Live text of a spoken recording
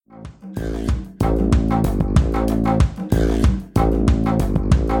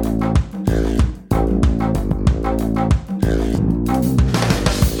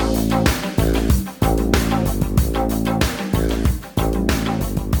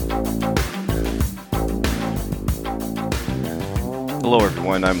Hello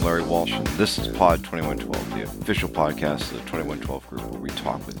everyone, I'm Larry Walsh and this is Pod 2112, the official podcast of the 2112 Group where we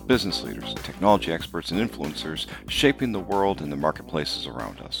talk with business leaders, technology experts, and influencers shaping the world and the marketplaces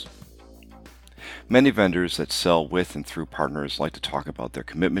around us. Many vendors that sell with and through partners like to talk about their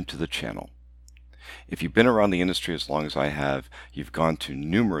commitment to the channel. If you've been around the industry as long as I have, you've gone to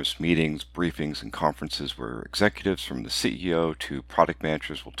numerous meetings, briefings, and conferences where executives from the CEO to product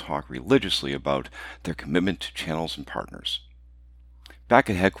managers will talk religiously about their commitment to channels and partners. Back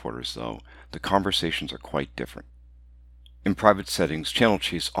at headquarters, though, the conversations are quite different. In private settings, channel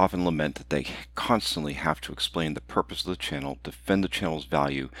chiefs often lament that they constantly have to explain the purpose of the channel, defend the channel's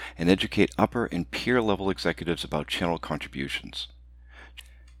value, and educate upper and peer-level executives about channel contributions.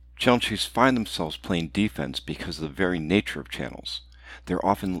 Channel chiefs find themselves playing defense because of the very nature of channels. They're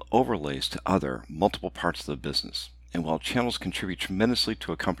often overlays to other, multiple parts of the business. And while channels contribute tremendously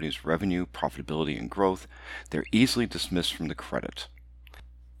to a company's revenue, profitability, and growth, they're easily dismissed from the credit.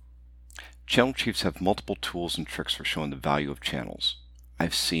 Channel chiefs have multiple tools and tricks for showing the value of channels.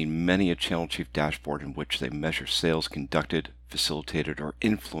 I've seen many a channel chief dashboard in which they measure sales conducted, facilitated, or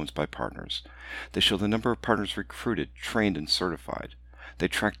influenced by partners. They show the number of partners recruited, trained, and certified. They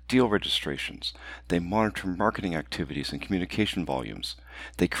track deal registrations. They monitor marketing activities and communication volumes.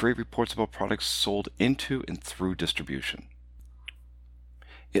 They create reports about products sold into and through distribution.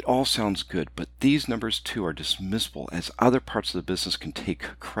 It all sounds good, but these numbers too are dismissible as other parts of the business can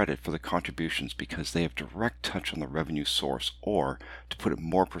take credit for the contributions because they have direct touch on the revenue source, or, to put it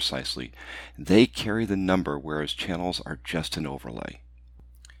more precisely, they carry the number whereas channels are just an overlay.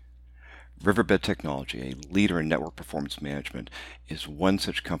 Riverbed Technology, a leader in network performance management, is one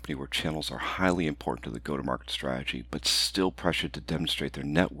such company where channels are highly important to the go-to-market strategy, but still pressured to demonstrate their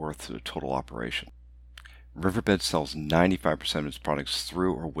net worth to the total operation. Riverbed sells 95% of its products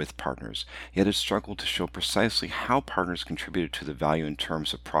through or with partners, yet has struggled to show precisely how partners contributed to the value in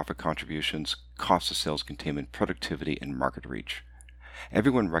terms of profit contributions, cost of sales containment, productivity, and market reach.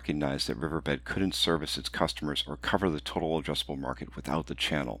 Everyone recognized that Riverbed couldn't service its customers or cover the total addressable market without the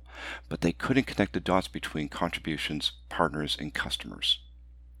channel, but they couldn't connect the dots between contributions, partners, and customers.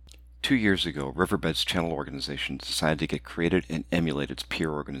 2 years ago, Riverbed's channel organization decided to get creative and emulate its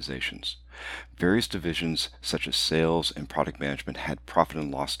peer organizations. Various divisions, such as sales and product management, had profit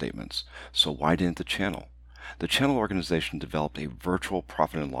and loss statements, so why didn't the channel? The channel organization developed a virtual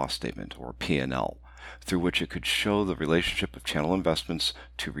profit and loss statement, or P&L, through which it could show the relationship of channel investments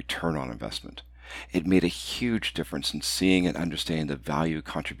to return on investment. It made a huge difference in seeing and understanding the value,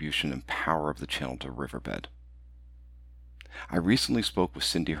 contribution, and power of the channel to Riverbed. I recently spoke with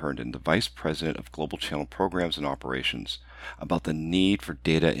Cindy Herndon, the Vice President of Global Channel Programs and Operations, about the need for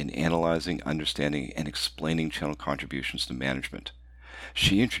data in analyzing, understanding, and explaining channel contributions to management.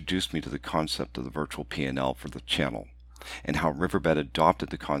 She introduced me to the concept of the virtual P&L for the channel, and how Riverbed adopted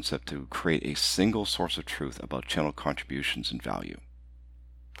the concept to create a single source of truth about channel contributions and value.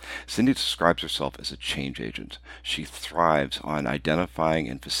 Cindy describes herself as a change agent. She thrives on identifying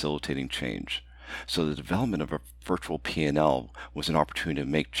and facilitating change. So the development of a virtual P&L was an opportunity to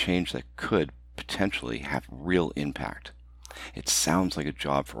make change that could potentially have real impact. It sounds like a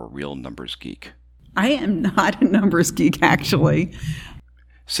job for a real numbers geek. I am not a numbers geek, actually.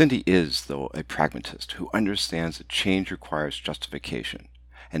 Cindy is, though, a pragmatist who understands that change requires justification.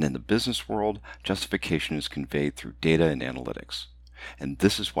 And in the business world, justification is conveyed through data and analytics. And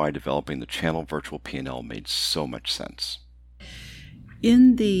this is why developing the channel virtual P&L made so much sense.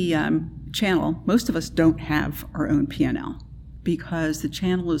 In the channel, most of us don't have our own P&L because the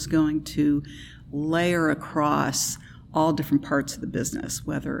channel is going to layer across all different parts of the business,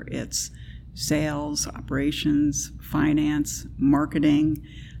 whether it's sales, operations, finance, marketing.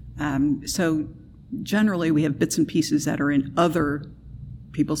 So generally we have bits and pieces that are in other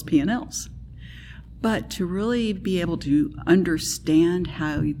people's P&Ls. But to really be able to understand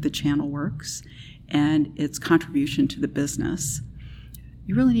how the channel works and its contribution to the business,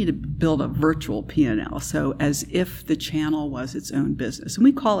 you really need to build a virtual P&L, so as if the channel was its own business. And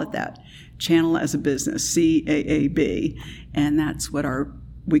we call it that, channel as a business, CAAB, and that's what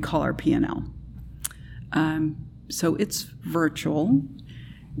we call our P&L. So it's virtual.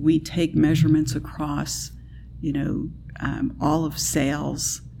 We take measurements across, all of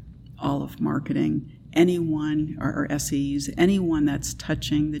sales, all of marketing, anyone, or SEs, anyone that's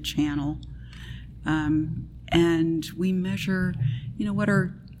touching the channel. And we measure, what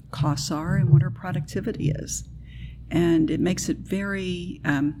our costs are and what our productivity is. And it makes it very,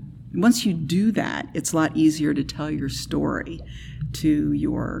 once you do that, it's a lot easier to tell your story to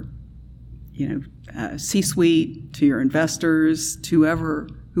your C-suite, to your investors, to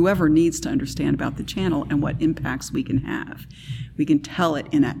whoever needs to understand about the channel and what impacts we can have. We can tell it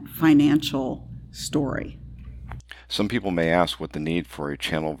in a financial story. Some people may ask what the need for a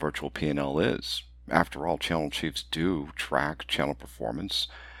channel virtual P&L is. After all, channel chiefs do track channel performance.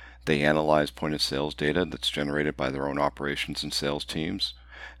 They analyze point of sales data that's generated by their own operations and sales teams.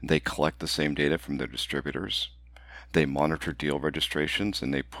 They collect the same data from their distributors. They monitor deal registrations,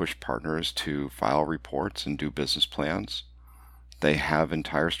 and they push partners to file reports and do business plans. They have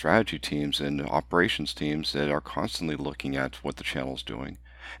entire strategy teams and operations teams that are constantly looking at what the channel's doing.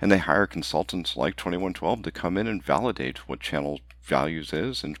 And they hire consultants like 2112 to come in and validate what channel values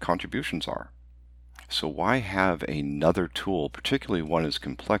is and contributions are. So why have another tool, particularly one as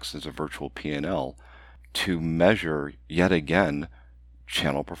complex as a virtual P&L, to measure, yet again,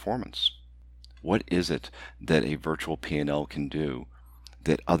 channel performance? What is it that a virtual P&L can do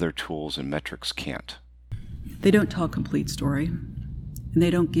that other tools and metrics can't? They don't tell a complete story, and they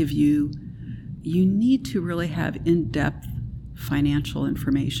don't give you need to really have in-depth financial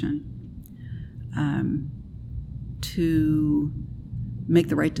information to make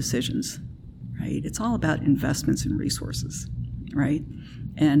the right decisions, right? It's all about investments and resources, right?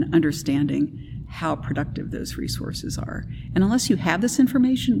 And understanding how productive those resources are. And unless you have this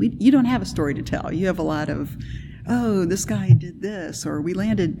information, you don't have a story to tell. You have a lot of, oh, this guy did this, or we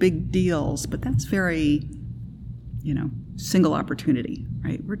landed big deals, but that's very, single opportunity,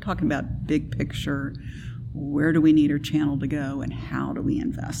 right? We're talking about big picture. Where do we need our channel to go, and how do we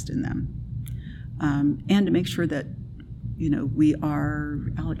invest in them? And to make sure that, we are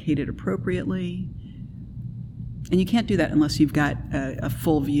allocated appropriately. And you can't do that unless you've got a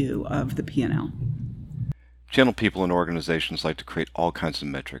full view of the P&L. Channel people and organizations like to create all kinds of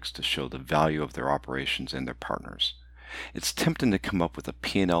metrics to show the value of their operations and their partners. It's tempting to come up with a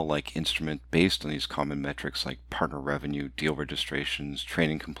P&L-like instrument based on these common metrics like partner revenue, deal registrations,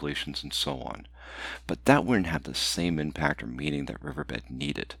 training completions, and so on. But that wouldn't have the same impact or meaning that Riverbed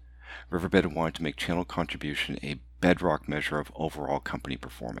needed. Riverbed wanted to make channel contribution a bedrock measure of overall company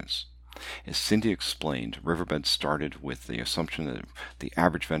performance. As Cindy explained, Riverbed started with the assumption that the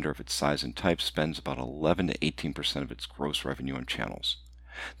average vendor of its size and type spends about 11 to 18% of its gross revenue on channels.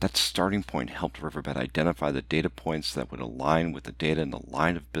 That starting point helped Riverbed identify the data points that would align with the data in the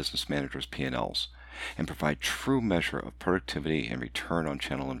line of business managers' P&Ls and provide true measure of productivity and return on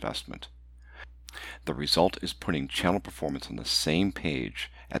channel investment. The result is putting channel performance on the same page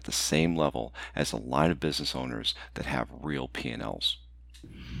at the same level as a line of business owners that have real P&Ls.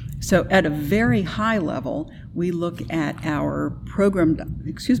 So at a very high level, we look at our program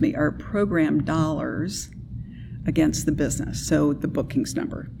dollars against the business, so the bookings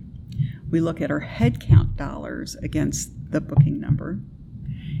number. We look at our headcount dollars against the booking number,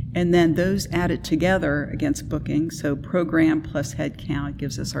 and then those added together against bookings, so program plus headcount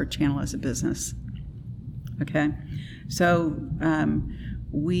gives us our channel as a business. Okay, so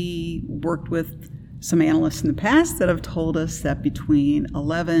we worked with some analysts in the past that have told us that between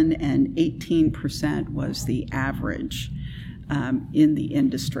 11 and 18% was the average in the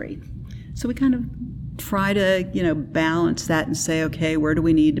industry. So we kind of try to, balance that and say, okay, where do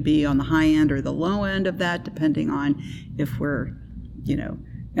we need to be on the high end or the low end of that, depending on if we're,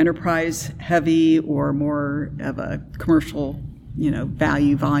 enterprise heavy or more of a commercial,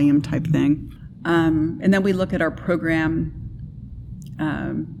 value volume type thing. And then we look at our program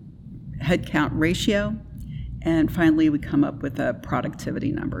headcount ratio, and finally we come up with a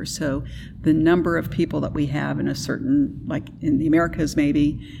productivity number. So the number of people that we have in a certain, like in the Americas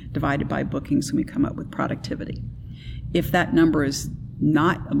maybe, divided by bookings, and we come up with productivity. If that number is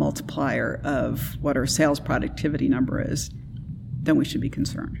not a multiplier of what our sales productivity number is, then we should be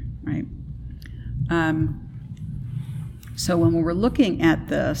concerned, right? So when we're looking at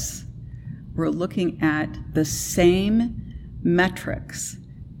this, we're looking at the same metrics,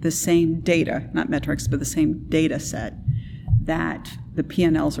 the same data, not metrics, but the same data set that the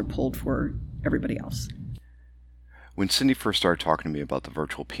P&Ls are pulled for everybody else. When Cindy first started talking to me about the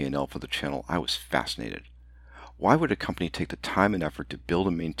virtual P&L for the channel, I was fascinated. Why would a company take the time and effort to build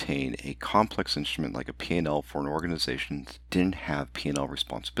and maintain a complex instrument like a P&L for an organization that didn't have P&L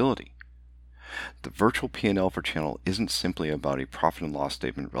responsibility? The virtual P&L for channel isn't simply about a profit and loss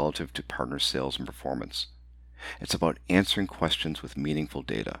statement relative to partner sales and performance. It's about answering questions with meaningful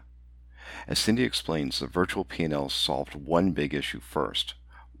data. As Cindy explains, the virtual P&L solved one big issue first.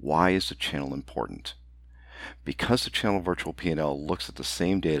 Why is the channel important? Because the channel virtual P&L looks at the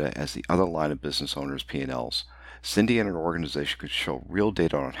same data as the other line of business owners' P&Ls, Cindy and her organization could show real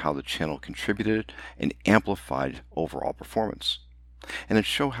data on how the channel contributed and amplified overall performance. and it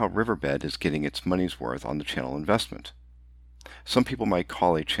shows how Riverbed is getting its money's worth on the channel investment. Some people might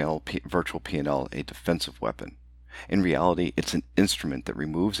call a virtual P&L a defensive weapon. In reality, it's an instrument that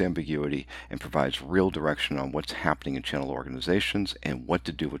removes ambiguity and provides real direction on what's happening in channel organizations and what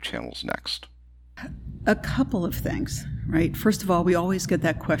to do with channels next. A couple of things, right? First of all, we always get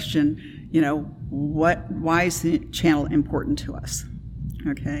that question, why is the channel important to us?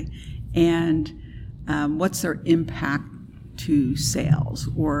 Okay. And what's their impact to sales,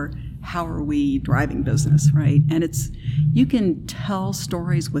 or how are we driving business, right? And you can tell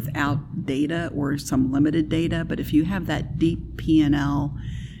stories without data or some limited data, but if you have that deep P&L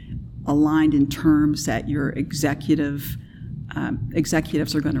aligned in terms that your executives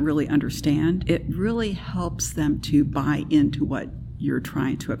are going to really understand, it really helps them to buy into what you're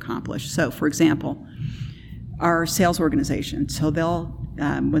trying to accomplish. So, for example, our sales organization, so they'll,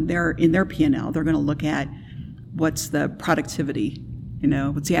 when they're in their P&L, they're going to look at what's the productivity,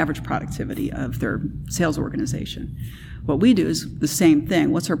 what's the average productivity of their sales organization. What we do is the same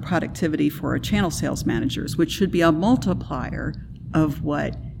thing. What's our productivity for our channel sales managers, which should be a multiplier of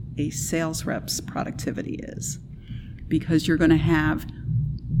what a sales rep's productivity is. Because you're going to have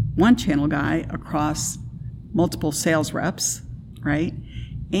one channel guy across multiple sales reps, right?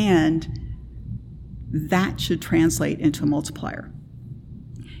 And that should translate into a multiplier.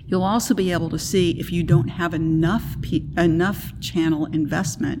 You'll also be able to see if you don't have enough channel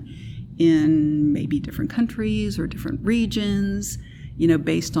investment in maybe different countries or different regions,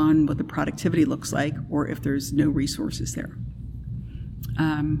 based on what the productivity looks like, or if there's no resources there.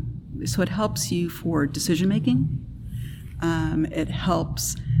 So it helps you for decision making. It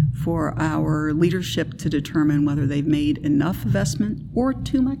helps for our leadership to determine whether they've made enough investment or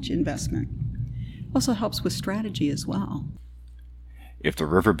too much investment. Also helps with strategy as well. If the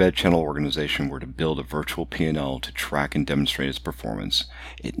Riverbed Channel organization were to build a virtual P&L to track and demonstrate its performance,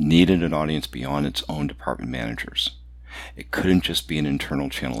 it needed an audience beyond its own department managers. It couldn't just be an internal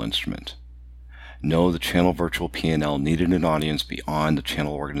channel instrument. No, the channel virtual P&L needed an audience beyond the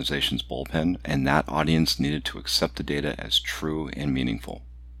channel organization's bullpen, and that audience needed to accept the data as true and meaningful.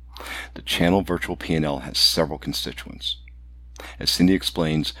 The channel virtual P&L has several constituents. As Cindy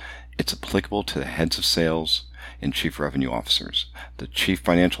explains, it's applicable to the heads of sales and chief revenue officers, the chief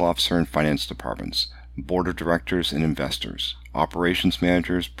financial officer and finance departments, board of directors and investors, operations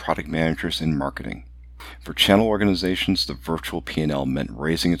managers, product managers, and marketing. For channel organizations, the virtual P&L meant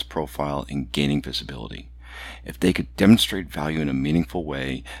raising its profile and gaining visibility. If they could demonstrate value in a meaningful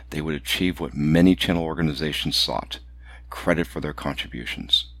way, they would achieve what many channel organizations sought: credit for their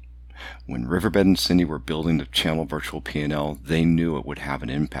contributions. When Riverbed and Cindy were building the channel virtual P&L, they knew it would have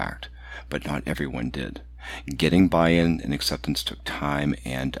an impact, but not everyone did. Getting buy-in and acceptance took time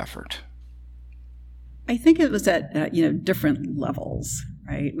and effort. I think it was at different levels,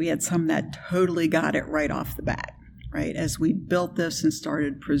 right? We had some that totally got it right off the bat, right? As we built this and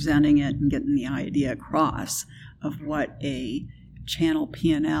started presenting it and getting the idea across of what a channel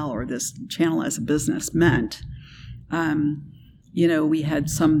P&L or this channel as a business meant, we had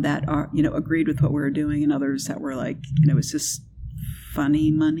some that are, agreed with what we were doing, and others that were like, is this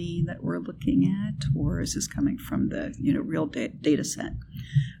funny money that we're looking at, or is this coming from the, real data set?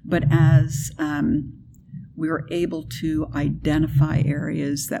 But as we were able to identify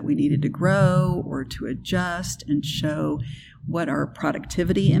areas that we needed to grow or to adjust and show what our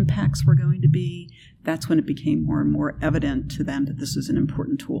productivity impacts were going to be, that's when it became more and more evident to them that this is an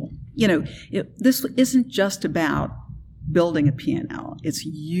important tool. This isn't just about building a P&L, it's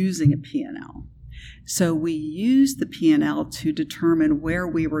using a P&L. So we used the P&L to determine where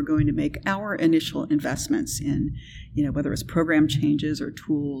we were going to make our initial investments in, whether it's program changes or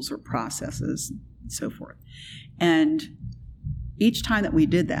tools or processes and so forth. And each time that we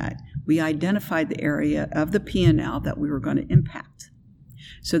did that, we identified the area of the P&L that we were going to impact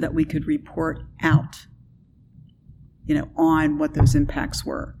so that we could report out, on what those impacts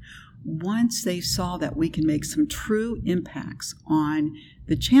were. Once they saw that we can make some true impacts on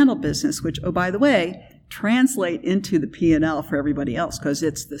the channel business, which, oh, by the way, translate into the P&L for everybody else because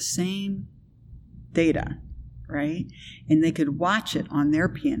it's the same data, right? And they could watch it on their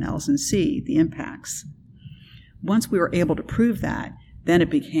P&Ls and see the impacts. Once we were able to prove that, then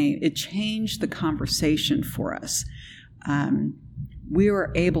it changed the conversation for us. We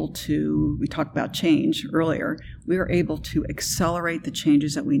were able to, we talked about change earlier, we were able to accelerate the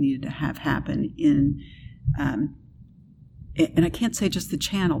changes that we needed to have happen in, and I can't say just the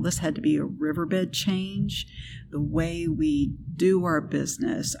channel, this had to be a Riverbed change, the way we do our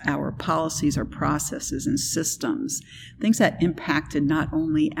business, our policies, our processes and systems, things that impacted not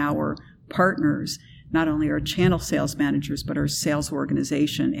only our partners, not only our channel sales managers, but our sales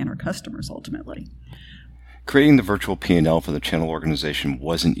organization and our customers ultimately. Creating the virtual P&L for the channel organization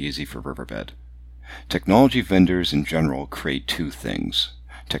wasn't easy for Riverbed. Technology vendors in general create two things: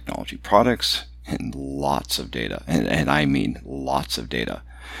 technology products and lots of data, and I mean lots of data.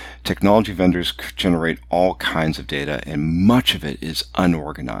 Technology vendors generate all kinds of data, and much of it is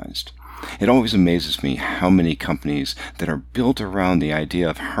unorganized. It always amazes me how many companies that are built around the idea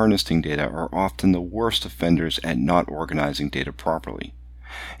of harnessing data are often the worst offenders at not organizing data properly.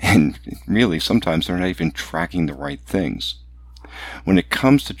 And really, sometimes they're not even tracking the right things. When it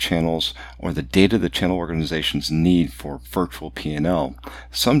comes to channels or the data the channel organizations need for virtual P&L,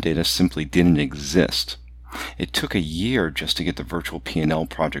 some data simply didn't exist. It took a year just to get the virtual P&L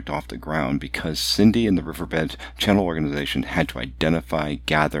project off the ground because Cindy and the Riverbed channel organization had to identify,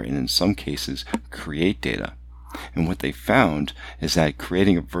 gather, and in some cases, create data. And what they found is that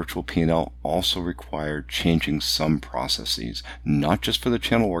creating a virtual P&L also required changing some processes, not just for the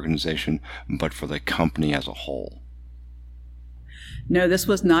channel organization, but for the company as a whole. No, this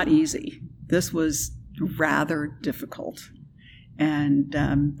was not easy. This was rather difficult. And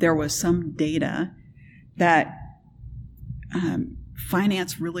there was some data that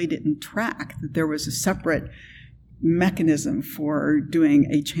finance really didn't track, that there was a separate mechanism for doing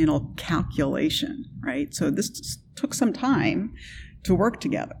a channel calculation, right? So this took some time to work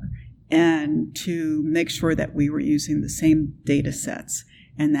together and to make sure that we were using the same data sets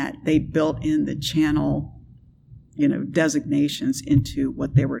and that they built in the channel, designations into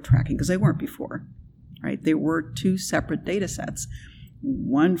what they were tracking, because they weren't before, right? They were two separate data sets,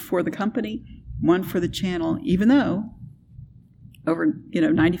 one for the company, one for the channel, even though over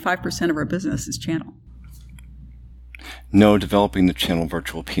 95% of our business is channel. No, developing the channel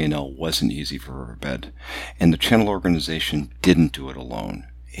virtual P&L wasn't easy for Riverbed, and the channel organization didn't do it alone.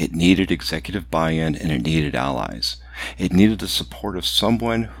 It needed executive buy-in and it needed allies. It needed the support of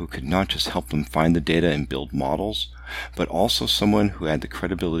someone who could not just help them find the data and build models, but also someone who had the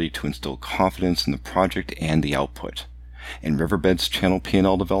credibility to instill confidence in the project and the output. In Riverbed's channel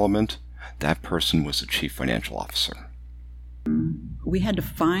P&L development, that person was the chief financial officer. We had to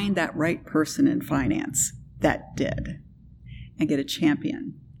find that right person in finance that did, and get a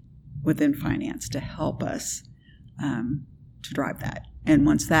champion within finance to help us to drive that. And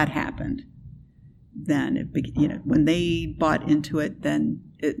once that happened, then when they bought into it, then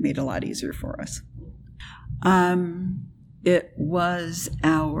it made it a lot easier for us. It was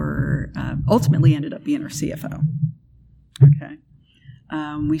ultimately ended up being our CFO. Okay.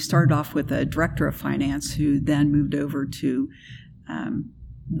 We started off with a director of finance who then moved over to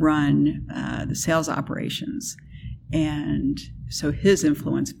run the sales operations. And so his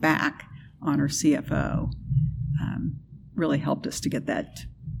influence back on our CFO really helped us to get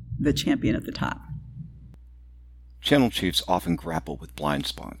the champion at the top. Channel chiefs often grapple with blind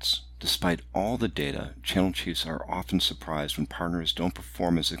spots. Despite all the data, channel chiefs are often surprised when partners don't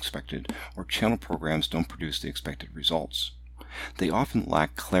perform as expected or channel programs don't produce the expected results. They often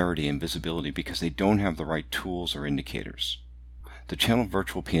lack clarity and visibility because they don't have the right tools or indicators. The channel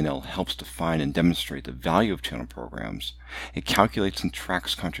virtual P&L helps define and demonstrate the value of channel programs. It calculates and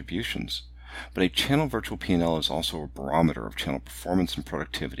tracks contributions. But a channel virtual P&L is also a barometer of channel performance and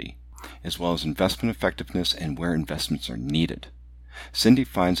productivity, as well as investment effectiveness and where investments are needed. Cindy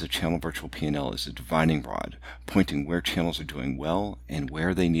finds the channel virtual P&L as a divining rod, pointing where channels are doing well and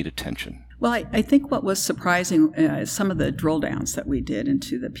where they need attention. Well, I think what was surprising is some of the drill downs that we did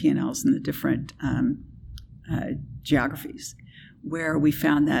into the P&Ls in the different geographies, where we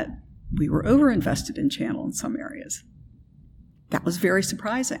found that we were overinvested in channel in some areas. That was very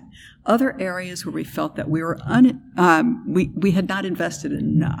surprising. Other areas where we felt that we were we had not invested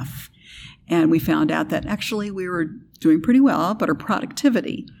enough, and we found out that actually we were doing pretty well, but our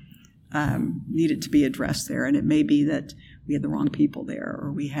productivity needed to be addressed there. And it may be that we had the wrong people there,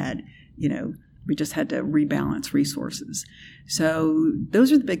 or we had, we just had to rebalance resources. So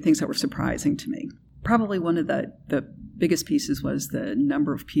those are the big things that were surprising to me. Probably one of the biggest pieces was the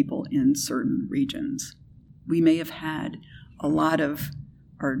number of people in certain regions. We may have had a lot of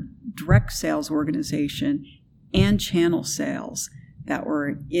our direct sales organization and channel sales that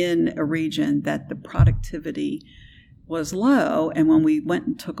were in a region that the productivity was low. And when we went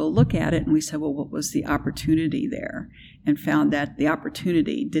and took a look at it and we said, well, what was the opportunity there? And found that the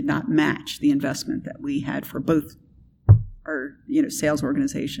opportunity did not match the investment that we had for both our sales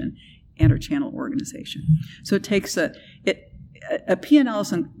organization and our channel organization. So it takes a P&L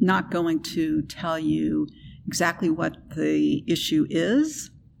is not going to tell you exactly what the issue is.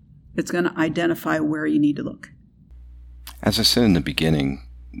 It's going to identify where you need to look. As I said in the beginning,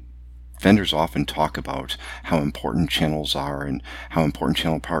 Vendors often talk about how important channels are and how important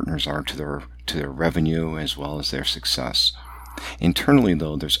channel partners are to their revenue as well as their success. Internally,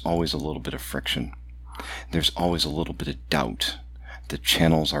 though, there's always a little bit of friction. There's always a little bit of doubt that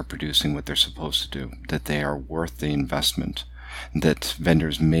channels are producing what they're supposed to do, that they are worth the investment, that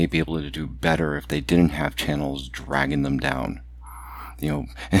vendors may be able to do better if they didn't have channels dragging them down. And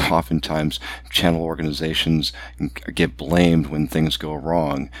oftentimes channel organizations get blamed when things go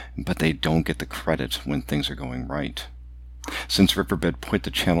wrong, but they don't get the credit when things are going right. Since Riverbed put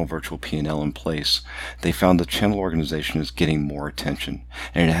the Channel Virtual P&L in place, they found the channel organization is getting more attention,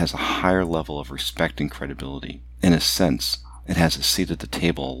 and it has a higher level of respect and credibility. In a sense, it has a seat at the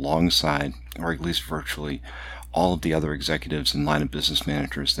table alongside, or at least virtually, all of the other executives and line of business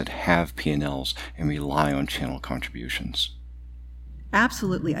managers that have P&Ls and rely on channel contributions.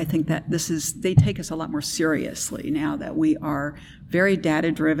 Absolutely. I think that they take us a lot more seriously now that we are very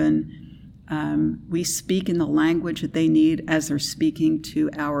data-driven. We speak in the language that they need as they're speaking to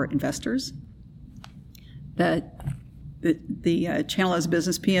our investors. The Channel as a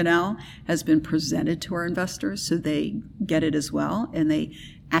Business P&L has been presented to our investors, so they get it as well, and they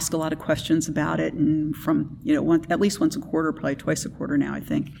ask a lot of questions about it. And from at least once a quarter, probably twice a quarter now, I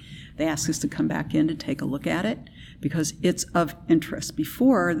think, they ask us to come back in to take a look at it because it's of interest.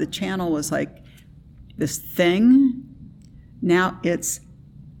 Before, the channel was like this thing. Now it's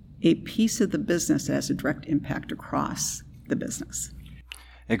a piece of the business that has a direct impact across the business.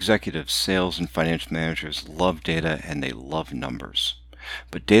 Executives, sales, and financial managers love data and they love numbers.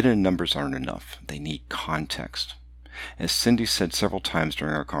 But data and numbers aren't enough. They need context. As Cindy said several times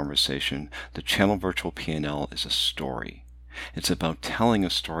during our conversation, the Channel Virtual P&L is a story. It's about telling a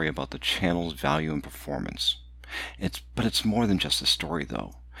story about the channel's value and performance. But it's more than just a story,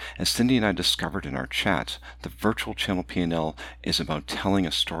 though. As Cindy and I discovered in our chat, the Virtual Channel P&L is about telling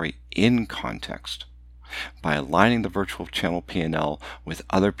a story in context. By aligning the Virtual Channel P&L with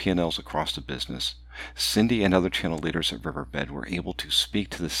other P&Ls across the business, Cindy and other channel leaders at Riverbed were able to speak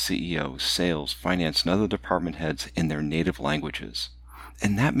to the CEO, sales, finance, and other department heads in their native languages.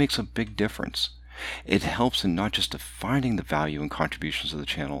 And that makes a big difference. It helps in not just defining the value and contributions of the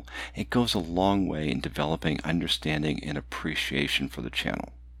channel, it goes a long way in developing understanding and appreciation for the channel.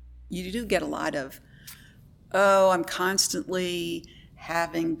 You do get a lot of, I'm constantly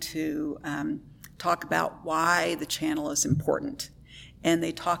having to talk about why the channel is important. And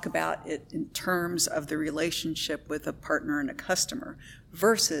they talk about it in terms of the relationship with a partner and a customer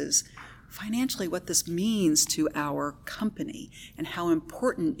versus financially what this means to our company and how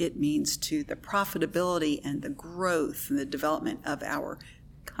important it means to the profitability and the growth and the development of our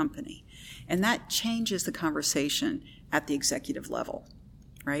company. And that changes the conversation at the executive level,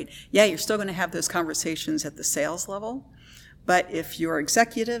 right? Yeah, you're still going to have those conversations at the sales level, but if your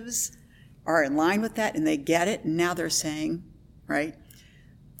executives are in line with that and they get it, and now they're saying, right,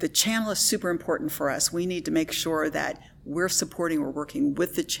 the channel is super important for us. We need to make sure that we're working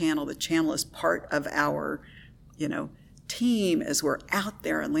with the channel. The channel is part of our, team as we're out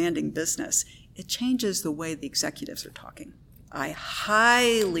there and landing business. It changes the way the executives are talking. I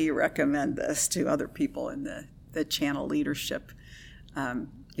highly recommend this to other people in the channel leadership,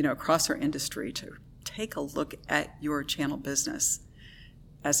 across our industry to take a look at your channel business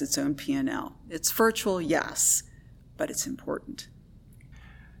as its own P&L. It's virtual, yes, but it's important.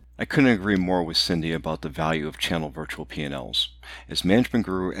 I couldn't agree more with Cindy about the value of channel virtual P&Ls. As management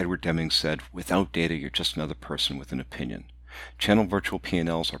guru Edward Deming said, without data, you're just another person with an opinion. Channel virtual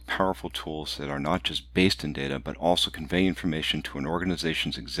P&Ls are powerful tools that are not just based in data, but also convey information to an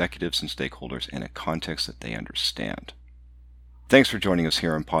organization's executives and stakeholders in a context that they understand. Thanks for joining us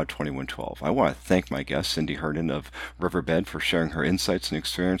here on Pod 2112. I want to thank my guest, Cindy Herndon of Riverbed, for sharing her insights and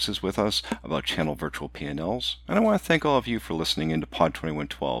experiences with us about channel virtual P&Ls. And I want to thank all of you for listening into Pod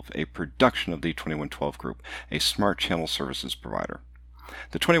 2112, a production of the 2112 Group, a smart channel services provider.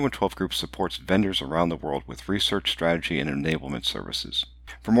 The 2112 Group supports vendors around the world with research, strategy, and enablement services.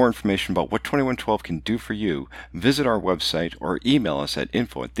 For more information about what 2112 can do for you, visit our website or email us at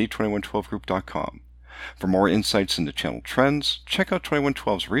info@the2112group.com. For more insights into channel trends, check out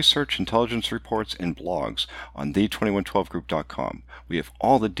 2112's research, intelligence reports, and blogs on the2112group.com. We have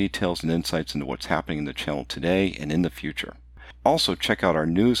all the details and insights into what's happening in the channel today and in the future. Also, check out our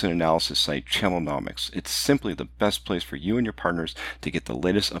news and analysis site, Channelnomics. It's simply the best place for you and your partners to get the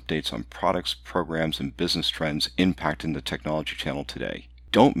latest updates on products, programs, and business trends impacting the technology channel today.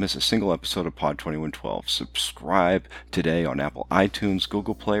 Don't miss a single episode of Pod 2112. Subscribe today on Apple iTunes,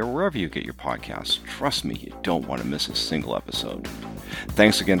 Google Play, or wherever you get your podcasts. Trust me, you don't want to miss a single episode.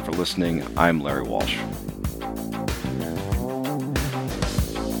 Thanks again for listening. I'm Larry Walsh.